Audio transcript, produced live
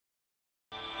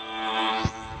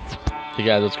Hey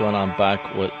guys, what's going on?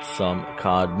 Back with some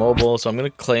COD Mobile. So I'm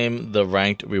going to claim the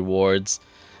ranked rewards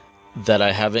that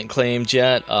I haven't claimed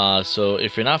yet. So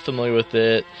if you're not familiar with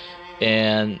it,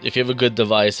 and if you have a good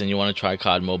device and you want to try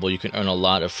COD Mobile, you can earn a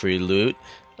lot of free loot.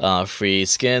 Free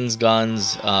skins,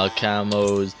 guns,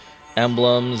 camos,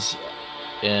 emblems,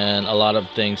 and a lot of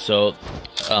things. So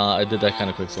I did that kind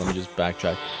of quick, so let me just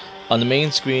backtrack. On the main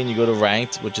screen, you go to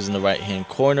Ranked, which is in the right-hand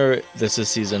corner. This is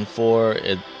Season 4.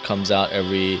 It comes out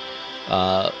every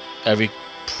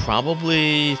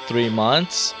probably 3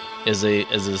 months is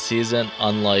a season,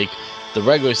 unlike the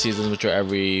regular seasons, which are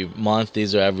every month.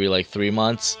 These are every like 3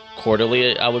 months,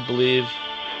 quarterly, I would believe.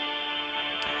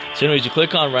 So anyways, you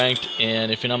click on Ranked,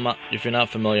 and if you're not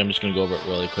familiar, I'm just gonna go over it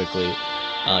really quickly.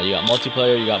 You got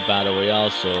multiplayer, you got battle royale,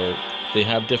 so they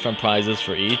have different prizes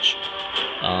for each,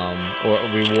 or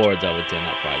rewards, I would say,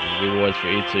 not prizes, rewards for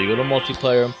each. So you go to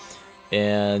multiplayer,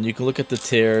 and you can look at the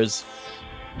tiers.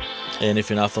 And if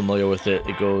you're not familiar with it,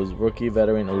 it goes Rookie,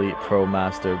 Veteran, Elite, Pro,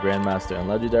 Master, Grandmaster, and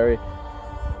Legendary.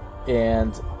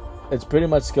 And it's pretty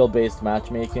much skill-based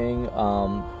matchmaking.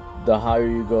 The higher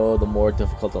you go, the more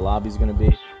difficult the lobby is going to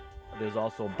be. There's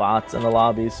also bots in the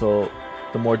lobby, so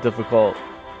the more difficult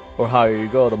or higher you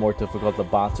go, the more difficult the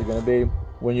bots are going to be.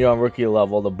 When you're on Rookie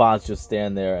level, the bots just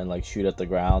stand there and like shoot at the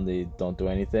ground. They don't do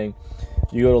anything.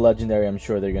 You go to Legendary, I'm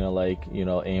sure they're going to like, you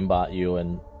know, aimbot you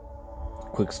and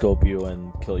quick scope you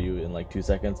and kill you in like 2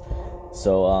 seconds.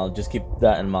 So just keep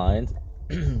that in mind.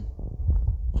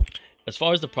 As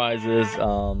far as the prizes,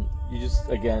 you just,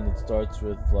 again, it starts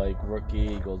with like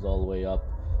Rookie, goes all the way up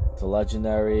to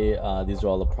Legendary. These are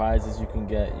all the prizes you can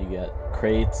get. You get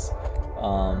crates,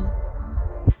 and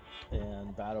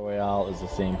Battle Royale is the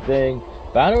same thing.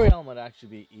 Battle Royale might actually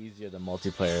be easier than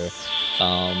multiplayer,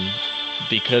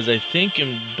 because I think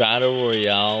in Battle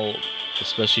Royale,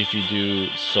 especially if you do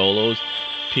solos,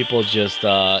 people just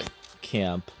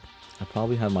camp. I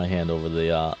probably have my hand over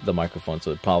the microphone,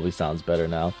 so it probably sounds better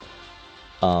now.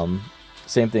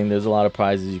 Same thing, there's a lot of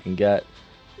prizes you can get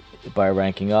by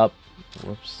ranking up.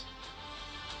 Whoops.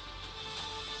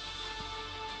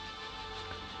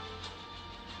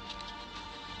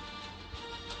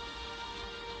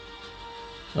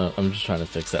 I'm just trying to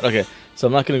fix that. Okay, so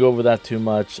I'm not going to go over that too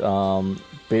much.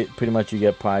 Pretty much you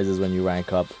get prizes when you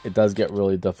rank up. It does get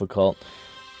really difficult,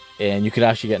 and you could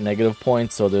actually get negative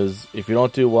points. So if you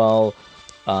don't do well,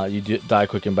 you die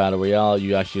quick in Battle Royale,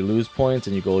 you actually lose points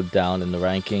and you go down in the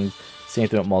rankings. Same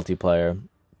thing with multiplayer.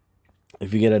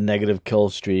 If you get a negative kill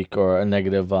streak or a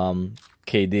negative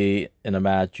KD in a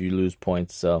match, you lose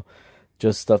points. So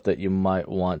just stuff that you might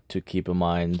want to keep in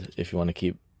mind if you want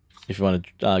to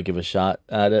give a shot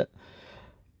at it.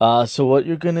 So what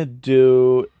you're gonna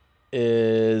do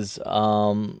is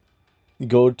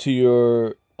go to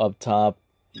your up top,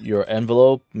 your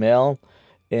envelope mail,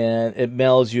 and it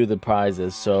mails you the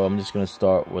prizes. So I'm just gonna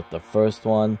start with the first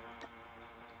one,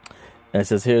 and it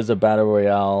says here's a Battle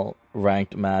Royale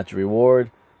ranked match reward.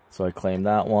 So I claim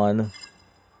that one.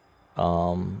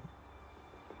 So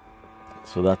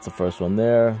that's the first one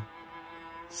there.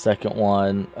 Second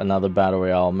one, another Battle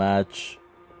Royale match.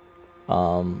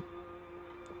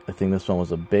 I think this one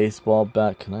was a baseball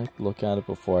bat. Can I look at it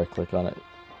before I click on it?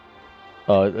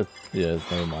 Oh, yeah,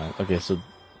 never mind. Okay, so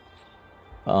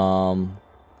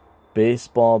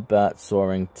baseball bat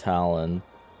soaring talon.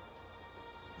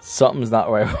 Something's not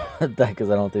right with that, because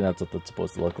I don't think that's what that's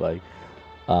supposed to look like.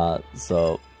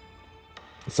 So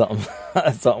something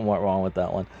something went wrong with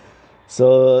that one.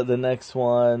 So the next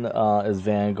one is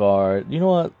Vanguard. You know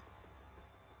what?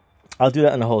 I'll do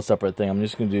that in a whole separate thing. I'm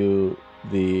just gonna do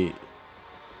the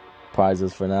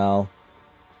prizes for now.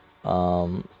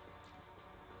 And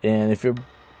if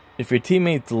your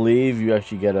teammates leave, you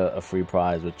actually get a free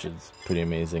prize, which is pretty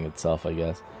amazing itself, I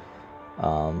guess.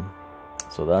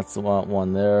 So that's the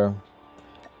one there.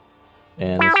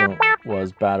 And this one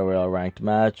was Battle Royale ranked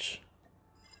match.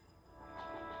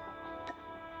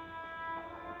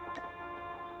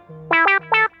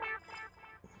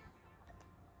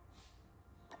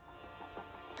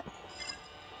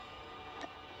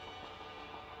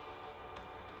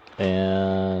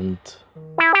 And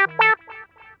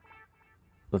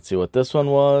let's see what this one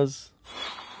was.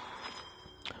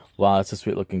 Wow, that's a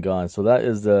sweet looking gun. So that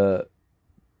is the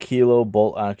Kilo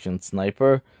bolt action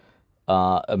sniper.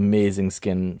 Amazing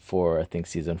skin for, I think,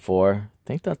 season 4. I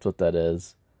think that's what that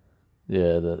is.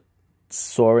 Yeah, the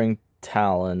soaring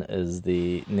talon is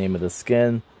the name of the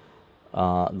skin.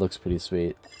 It looks pretty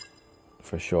sweet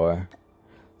for sure.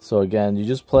 So again, you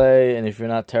just play, and if you're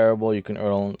not terrible, you can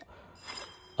earn.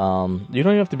 You don't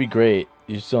even have to be great.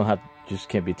 You just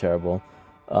can't be terrible.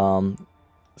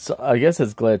 So I guess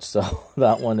it's glitched. So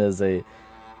that one is a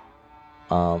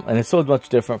And it's so much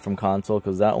different from console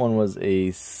because that one was a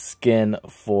skin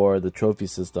for the trophy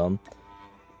system.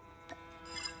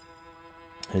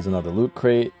 Here's another loot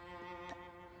crate.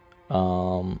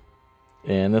 And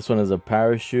this one is a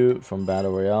parachute from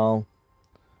Battle Royale.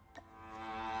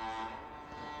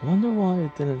 I wonder why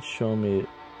it didn't show me.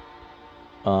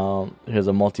 Here's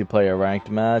a multiplayer ranked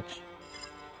match.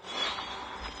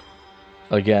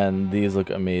 Again, these look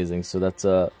amazing. So that's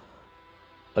a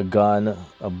gun,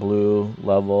 a blue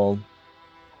level.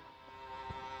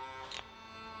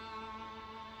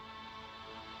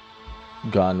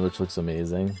 Gun, which looks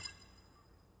amazing.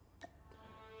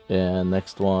 And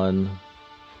next one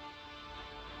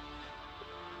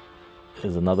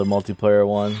is another multiplayer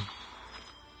one.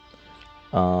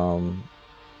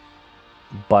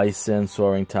 Bison,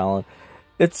 Soaring Talon.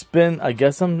 It's been, I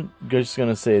guess I'm just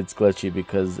gonna say it's glitchy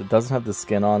because it doesn't have the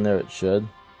skin on there. It should.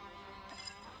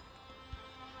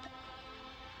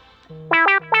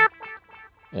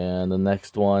 And the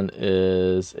next one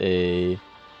is a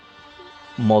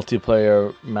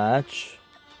multiplayer match.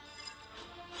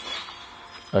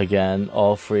 Again,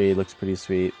 all free. Looks pretty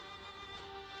sweet.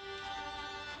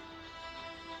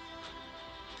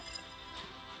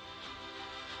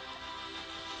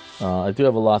 I do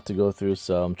have a lot to go through,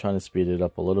 so I'm trying to speed it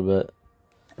up a little bit.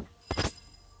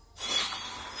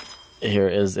 Here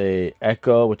is a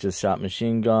Echo, which is shot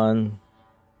machine gun,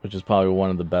 which is probably one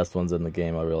of the best ones in the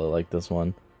game. I really like this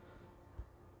one.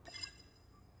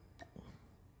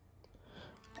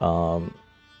 And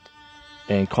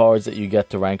cards that you get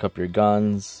to rank up your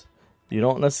guns. You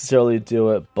don't necessarily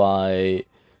do it by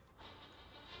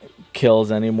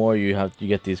kills anymore. You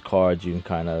get these cards, you can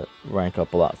kind of rank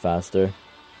up a lot faster.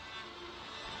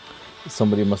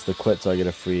 Somebody must have quit, so I get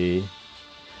a free. It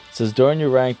says during your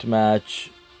ranked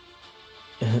match,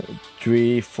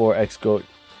 3-4 ex-GOAT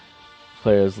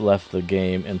players left the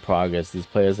game in progress. These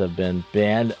players have been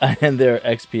banned and their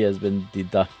XP has been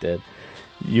deducted.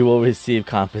 You will receive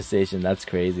compensation. That's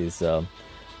crazy. So,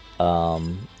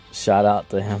 shout out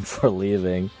to him for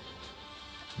leaving.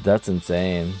 That's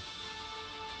insane.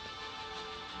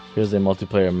 Here's a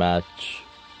multiplayer match,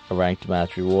 a ranked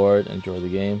match reward. Enjoy the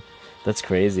game. That's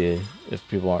crazy if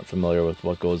people aren't familiar with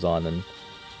what goes on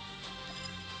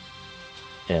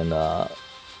in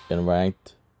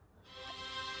ranked.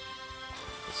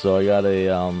 So I got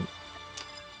an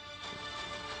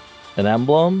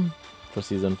emblem for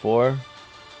season 4.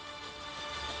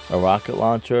 A rocket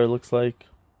launcher, it looks like.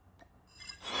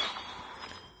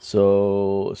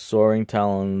 So Soaring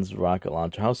Talon's rocket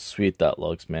launcher. How sweet that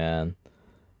looks, man.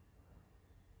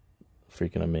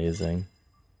 Freaking amazing.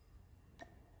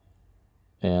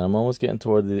 And I'm almost getting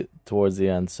towards the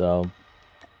end, so,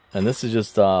 and this is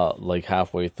just like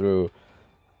halfway through.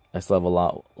 I still have a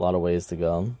lot of ways to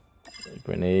go. A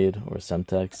grenade or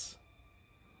Semtex.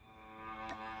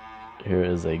 Here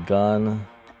is a gun.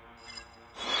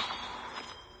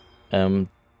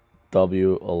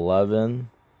 MW11.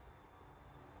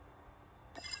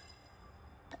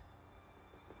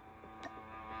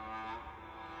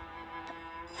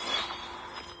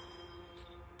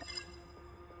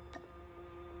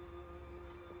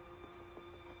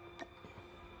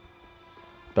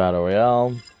 Battle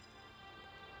Royale.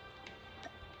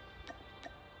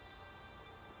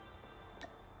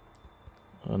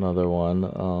 Another one.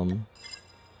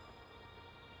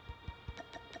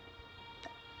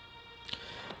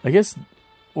 I guess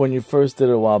when you first did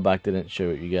it a while back, they didn't show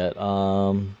what you get.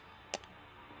 Trying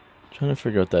to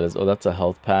figure out what that is. Oh, that's a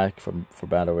health pack for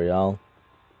Battle Royale.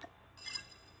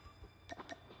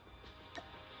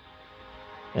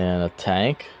 And a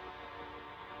tank.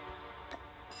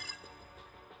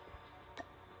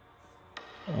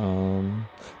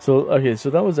 So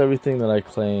that was everything that I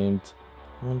claimed.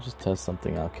 I want to just test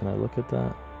something out. Can I look at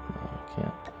that? No, I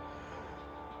can't.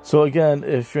 So again,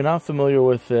 if you're not familiar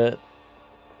with it,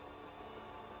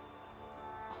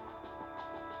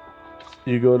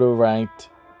 you go to ranked,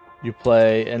 you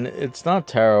play, and it's not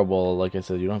terrible. Like I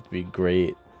said, you don't have to be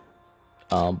great,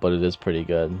 but it is pretty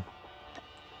good.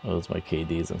 Oh, it's my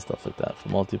KDs and stuff like that for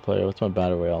multiplayer. What's my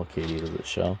Battle Royale KD? Does it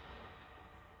show?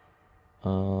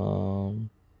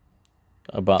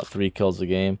 About 3 kills a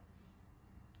game.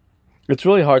 It's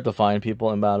really hard to find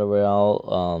people in Battle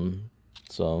Royale.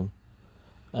 So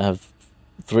I have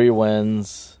 3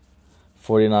 wins,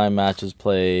 49 matches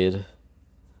played.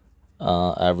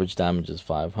 Average damage is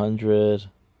 500.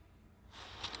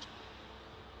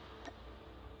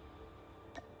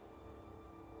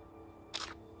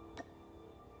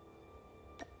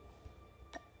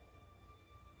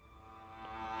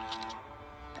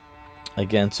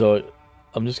 Again, so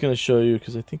I'm just going to show you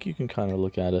because I think you can kind of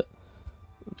look at it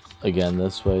again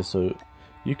this way. So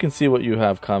you can see what you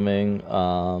have coming.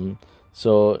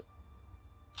 So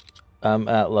I'm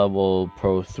at level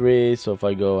Pro 3, so if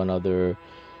I go another,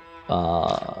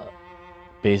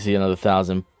 basically another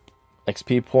 1,000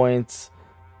 XP points,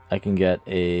 I can get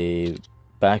a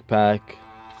backpack.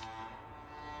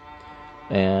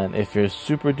 And if you're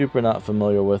super duper not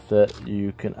familiar with it,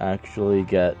 you can actually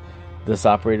get this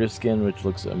operator skin, which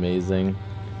looks amazing.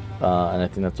 And I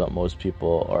think that's what most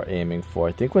people are aiming for.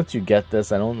 I think once you get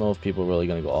this, I don't know if people are really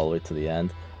going to go all the way to the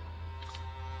end.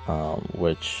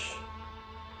 Which...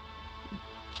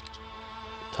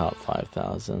 top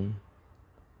 5,000.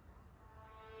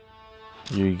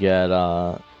 You get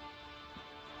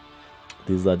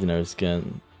these legendary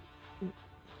skin.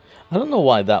 I don't know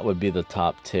why that would be the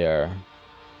top tier.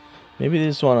 Maybe they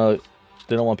just want to...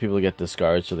 they don't want people to get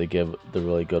discouraged, so they give the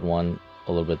really good one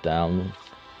a little bit down.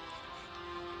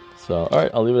 So, alright,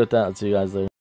 I'll leave it at that. I'll see you guys later.